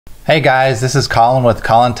Hey guys, this is Colin with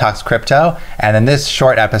Colin Talks Crypto, and in this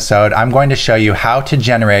short episode, I'm going to show you how to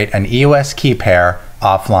generate an eos-key pair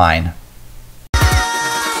offline.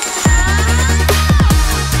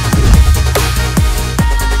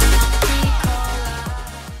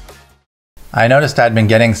 I noticed I'd been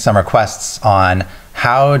getting some requests on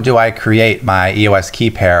how do I create my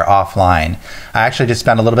eos-key pair offline. I actually just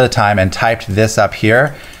spent a little bit of time and typed this up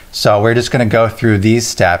here, so we're just going to go through these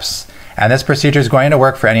steps. And this procedure is going to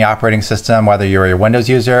work for any operating system, whether you're a Windows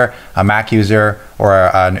user, a Mac user,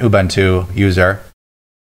 or an Ubuntu user.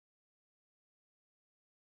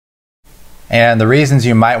 And the reasons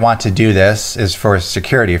you might want to do this is for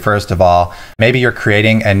security, first of all. Maybe you're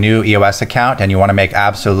creating a new EOS account and you want to make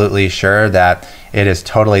absolutely sure that it is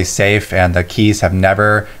totally safe and the keys have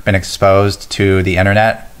never been exposed to the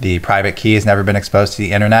internet. The private key has never been exposed to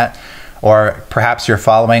the internet. Or perhaps you're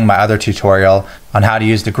following my other tutorial on how to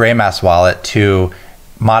use the Gray Mass wallet to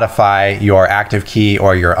modify your active key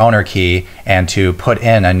or your owner key and to put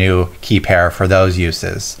in a new key pair for those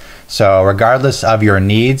uses. So regardless of your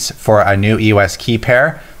needs for a new EOS key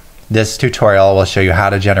pair, this tutorial will show you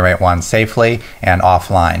how to generate one safely and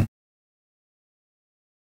offline.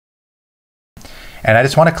 And I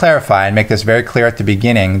just want to clarify and make this very clear at the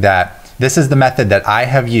beginning that this is the method that I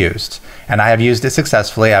have used, and I have used it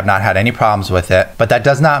successfully. I've not had any problems with it, but that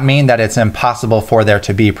does not mean that it's impossible for there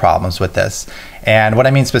to be problems with this. And what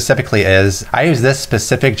I mean specifically is I use this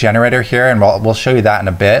specific generator here, and we'll show you that in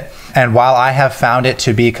a bit. And while I have found it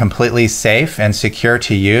to be completely safe and secure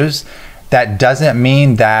to use, that doesn't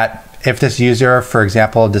mean that if this user, for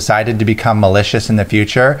example, decided to become malicious in the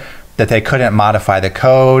future, that they couldn't modify the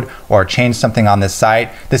code or change something on this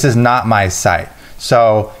site. This is not my site.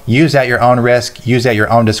 So use at your own risk, use at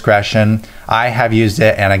your own discretion. I have used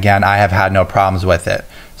it, and again, I have had no problems with it.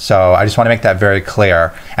 So I just want to make that very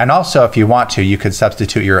clear. And also, if you want to, you could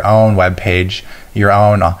substitute your own web page, your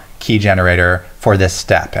own key generator for this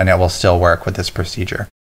step, and it will still work with this procedure.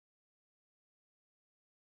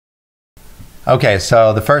 Okay,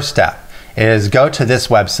 so the first step is go to this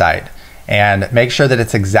website and make sure that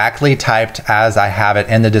it's exactly typed as I have it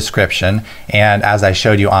in the description and as I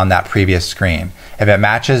showed you on that previous screen. If it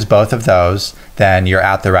matches both of those, then you're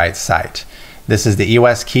at the right site. This is the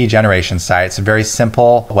EOS key generation site. It's a very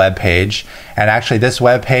simple web page, and actually this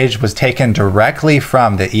web page was taken directly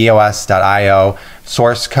from the eos.io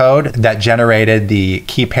source code that generated the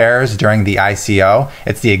key pairs during the ICO.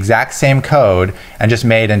 It's the exact same code and just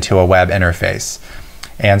made into a web interface.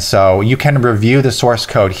 And so you can review the source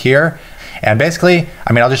code here. And basically,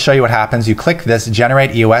 I'll just show you what happens. You click this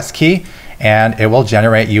generate EOS key, and it will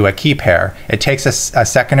generate you a key pair. It takes a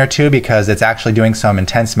second or two because it's actually doing some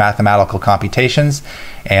intense mathematical computations.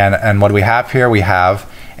 And what do we have here? We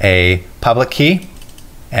have a public key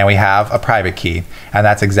and we have a private key. And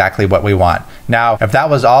that's exactly what we want. Now, if that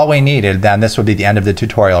was all we needed, then this would be the end of the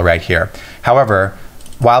tutorial right here. However,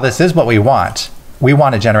 while this is what we want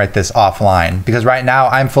to generate this offline, because right now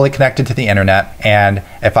I'm fully connected to the internet, and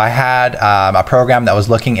if I had a program that was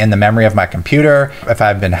looking in the memory of my computer, if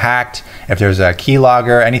I've been hacked, if there's a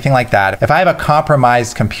keylogger, anything like that, if I have a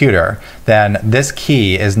compromised computer, then this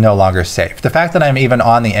key is no longer safe. The fact that I'm even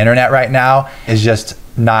on the internet right now is just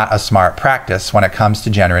not a smart practice when it comes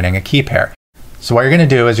to generating a key pair. So what you're going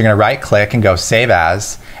to do is you're going to right click and go save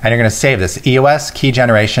as, and you're going to save this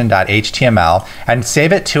eos-keygeneration.html and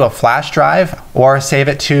save it to a flash drive or save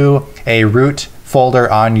it to a root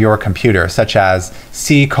folder on your computer, such as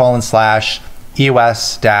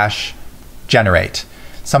c:/eos-generate.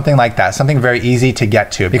 Something like that, something very easy to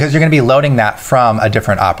get to, because you're going to be loading that from a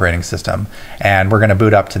different operating system. And we're going to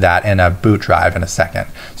boot up to that in a boot drive in a second.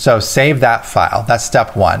 So save that file. That's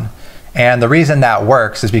step one. And the reason that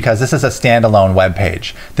works is because this is a standalone web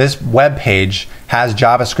page. This web page has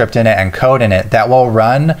JavaScript in it and code in it that will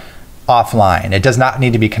run offline. It does not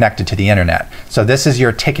need to be connected to the internet. So this is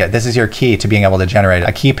your ticket. This is your key to being able to generate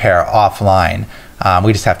a key pair offline.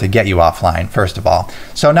 We just have to get you offline, first of all.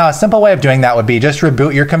 So now a simple way of doing that would be just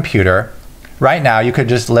reboot your computer. Right now, you could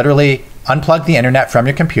just literally unplug the internet from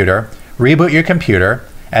your computer, reboot your computer,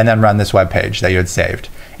 and then run this web page that you had saved.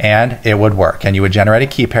 And it would work. And you would generate a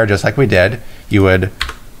key pair just like we did. You would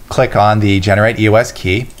click on the generate EOS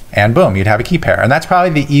key, and boom, you'd have a key pair. And that's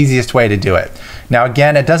probably the easiest way to do it. Now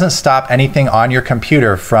again, it doesn't stop anything on your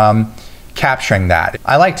computer from capturing that.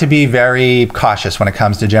 I like to be very cautious when it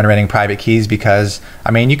comes to generating private keys because,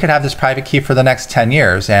 you could have this private key for the next 10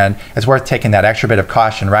 years, and it's worth taking that extra bit of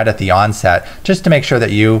caution right at the onset just to make sure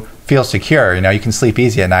that you feel secure. You can sleep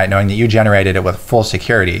easy at night knowing that you generated it with full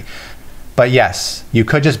security. But yes, you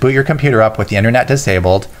could just boot your computer up with the internet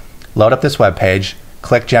disabled, load up this web page,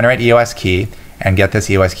 click generate EOS key, and get this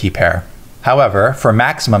EOS key pair. However, for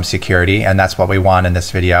maximum security, and that's what we want in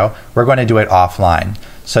this video, we're going to do it offline.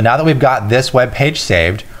 So now that we've got this web page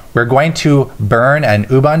saved, we're going to burn an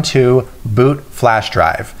Ubuntu boot flash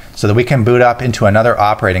drive so that we can boot up into another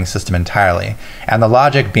operating system entirely. And the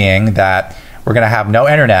logic being that we're going to have no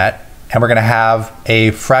internet, and we're going to have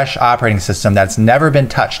a fresh operating system that's never been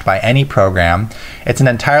touched by any program. It's an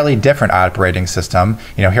entirely different operating system.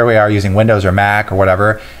 You know, here we are using Windows or Mac or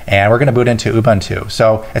whatever, and we're going to boot into Ubuntu.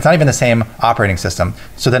 So it's not even the same operating system.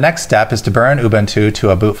 So the next step is to burn Ubuntu to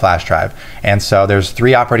a boot flash drive. And so there's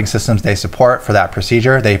 3 operating systems they support for that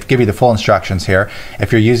procedure. They give you the full instructions here.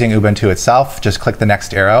 If you're using Ubuntu itself, just click the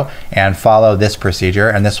next arrow and follow this procedure,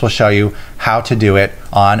 and this will show you how to do it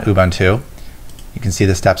on Ubuntu. You can see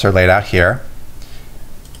the steps are laid out here.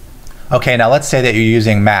 Okay, now let's say that you're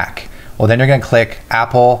using Mac. Well, then you're going to click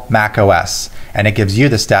Apple Mac OS, and it gives you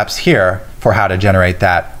the steps here for how to generate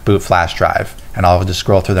that boot flash drive. And I'll just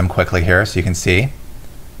scroll through them quickly here so you can see.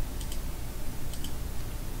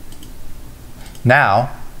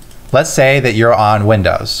 Now, let's say that you're on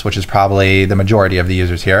Windows, which is probably the majority of the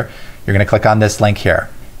users here. You're going to click on this link here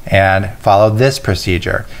and follow this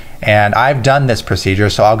procedure. And I've done this procedure,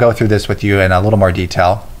 so I'll go through this with you in a little more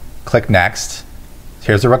detail. Click Next.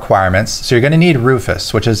 Here's the requirements. So you're going to need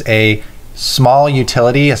Rufus, which is a small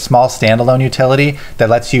utility, a small standalone utility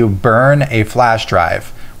that lets you burn a flash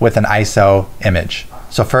drive with an ISO image.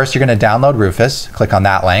 So first you're going to download Rufus, click on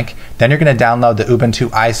that link. Then you're going to download the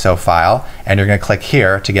Ubuntu ISO file, and you're going to click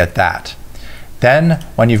here to get that. Then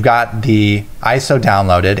when you've got the ISO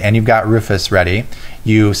downloaded and you've got Rufus ready,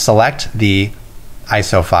 you select the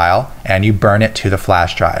ISO file and you burn it to the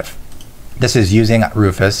flash drive. This is using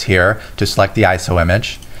Rufus here to select the ISO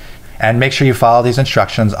image. And make sure you follow these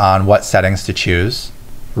instructions on what settings to choose.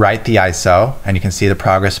 Write the ISO, and you can see the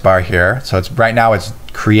progress bar here. So right now it's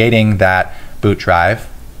creating that boot drive,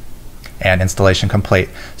 and installation complete.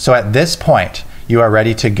 So at this point, you are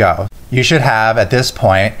ready to go. You should have, at this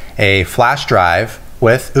point, a flash drive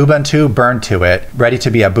with Ubuntu burned to it, ready to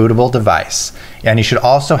be a bootable device. And you should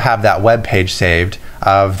also have that web page saved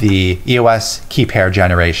of the EOS key pair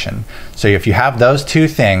generation. So if you have those 2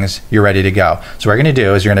 things, you're ready to go. So what you're going to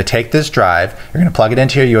do is you're going to take this drive, you're going to plug it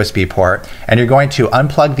into your USB port, and you're going to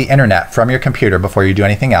unplug the internet from your computer before you do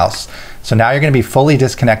anything else. So now you're going to be fully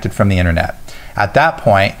disconnected from the internet. At that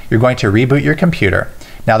point, you're going to reboot your computer.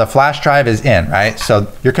 Now the flash drive is in, right?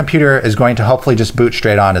 So your computer is going to hopefully just boot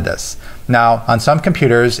straight onto this. Now on some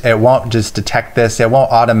computers, it won't just detect this, it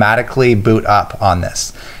won't automatically boot up on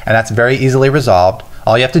this. And that's very easily resolved.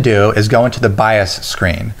 All you have to do is go into the BIOS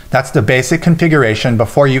screen. That's the basic configuration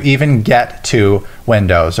before you even get to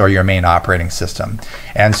Windows or your main operating system.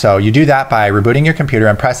 And so you do that by rebooting your computer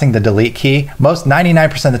and pressing the delete key. Most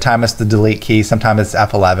 99% of the time it's the delete key, sometimes it's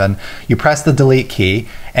F11. You press the delete key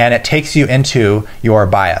and it takes you into your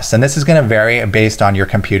BIOS. And this is going to vary based on your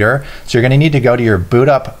computer. So you're going to need to go to your boot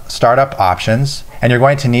up startup options, and you're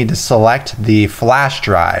going to need to select the flash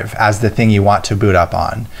drive as the thing you want to boot up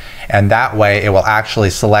on. And that way it will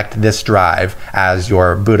actually select this drive as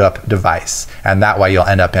your boot up device. And that way you'll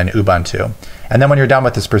end up in Ubuntu. And then when you're done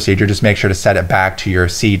with this procedure, just make sure to set it back to your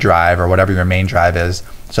C drive or whatever your main drive is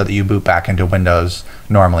so that you boot back into Windows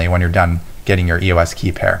normally when you're done getting your EOS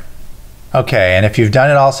key pair. Okay, and if you've done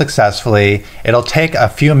it all successfully, it'll take a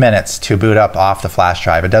few minutes to boot up off the flash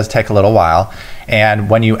drive. It does take a little while. And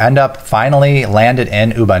when you end up finally landed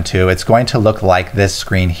in Ubuntu, it's going to look like this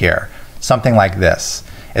screen here. Something like this.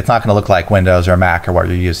 It's not going to look like Windows or Mac or what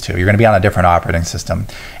you're used to. You're going to be on a different operating system.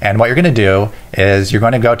 And what you're going to do is you're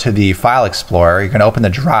going to go to the File Explorer, you're going to open the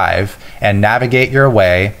drive and navigate your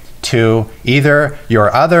way to either your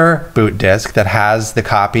other boot disk that has the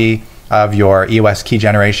copy of your EOS key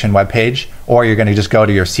generation webpage, or you're going to just go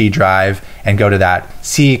to your C drive and go to that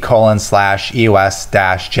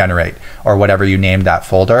C:/EOS-generate or whatever you named that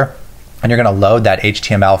folder, and you're going to load that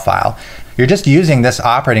HTML file. You're just using this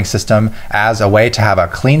operating system as a way to have a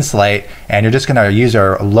clean slate, and you're just going to use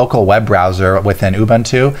your local web browser within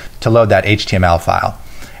Ubuntu to load that HTML file.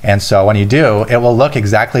 And so when you do, it will look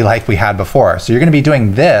exactly like we had before. So you're going to be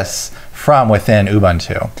doing this from within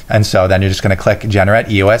Ubuntu. And so then you're just going to click Generate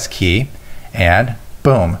EOS Key, and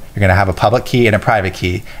boom, you're going to have a public key and a private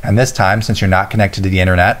key. And this time, since you're not connected to the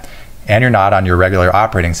internet and you're not on your regular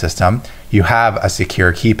operating system, you have a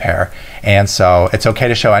secure key pair. And so it's okay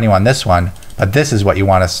to show anyone this one, but this is what you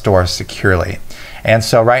want to store securely. And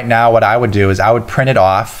so right now what I would do is I would print it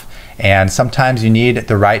off And sometimes you need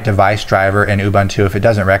the right device driver in Ubuntu. If it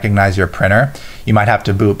doesn't recognize your printer, you might have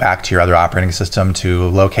to boot back to your other operating system to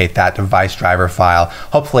locate that device driver file.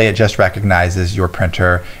 Hopefully it just recognizes your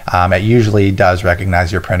printer. It usually does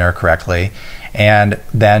recognize your printer correctly. And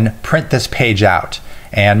then print this page out,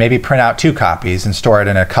 and maybe print out 2 copies and store it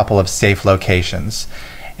in a couple of safe locations.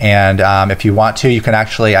 And if you want to, you can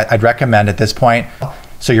actually, I'd recommend at this point,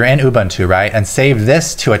 so you're in Ubuntu, right? And save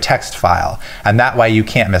this to a text file. And that way you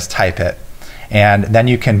can't mistype it. And then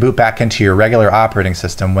you can boot back into your regular operating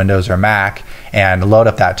system, Windows or Mac, and load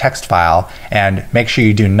up that text file. And make sure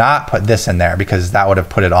you do not put this in there, because that would have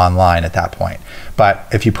put it online at that point. But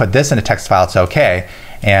if you put this in a text file, it's okay.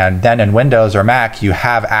 And then in Windows or Mac, you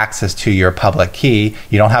have access to your public key.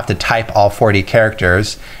 You don't have to type all 40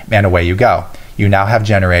 characters, and away you go. You now have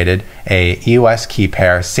generated a eos-key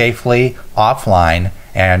pair safely offline,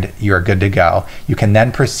 and you're good to go. You can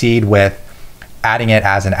then proceed with adding it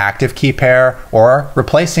as an active key pair or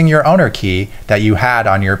replacing your owner key that you had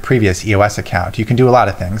on your previous EOS account. You can do a lot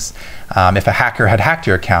of things. If a hacker had hacked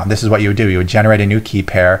your account, this is what you would do. You would generate a new key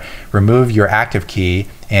pair, remove your active key,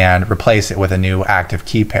 and replace it with a new active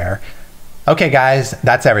key pair. Okay guys,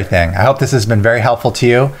 that's everything. I hope this has been very helpful to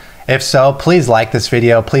you. If so, please like this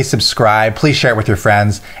video, please subscribe, please share it with your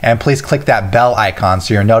friends, and please click that bell icon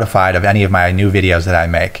so you're notified of any of my new videos that I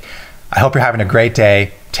make. I hope you're having a great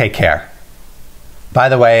day. Take care. By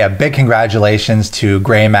the way, a big congratulations to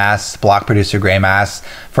Graymass, block producer Graymass,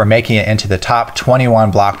 for making it into the top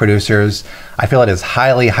 21 block producers. I feel it is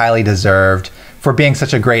highly, highly deserved for being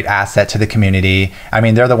such a great asset to the community. I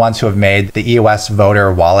mean, they're the ones who have made the EOS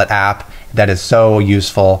voter wallet app that is so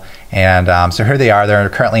useful. And so here they are. They're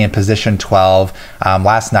currently in position 12.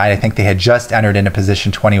 Last night, I think they had just entered into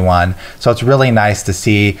position 21. So it's really nice to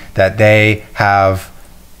see that they have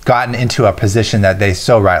gotten into a position that they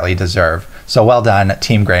so rightly deserve. So well done,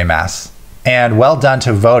 Team Graymass. And well done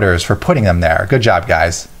to voters for putting them there. Good job,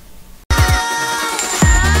 guys.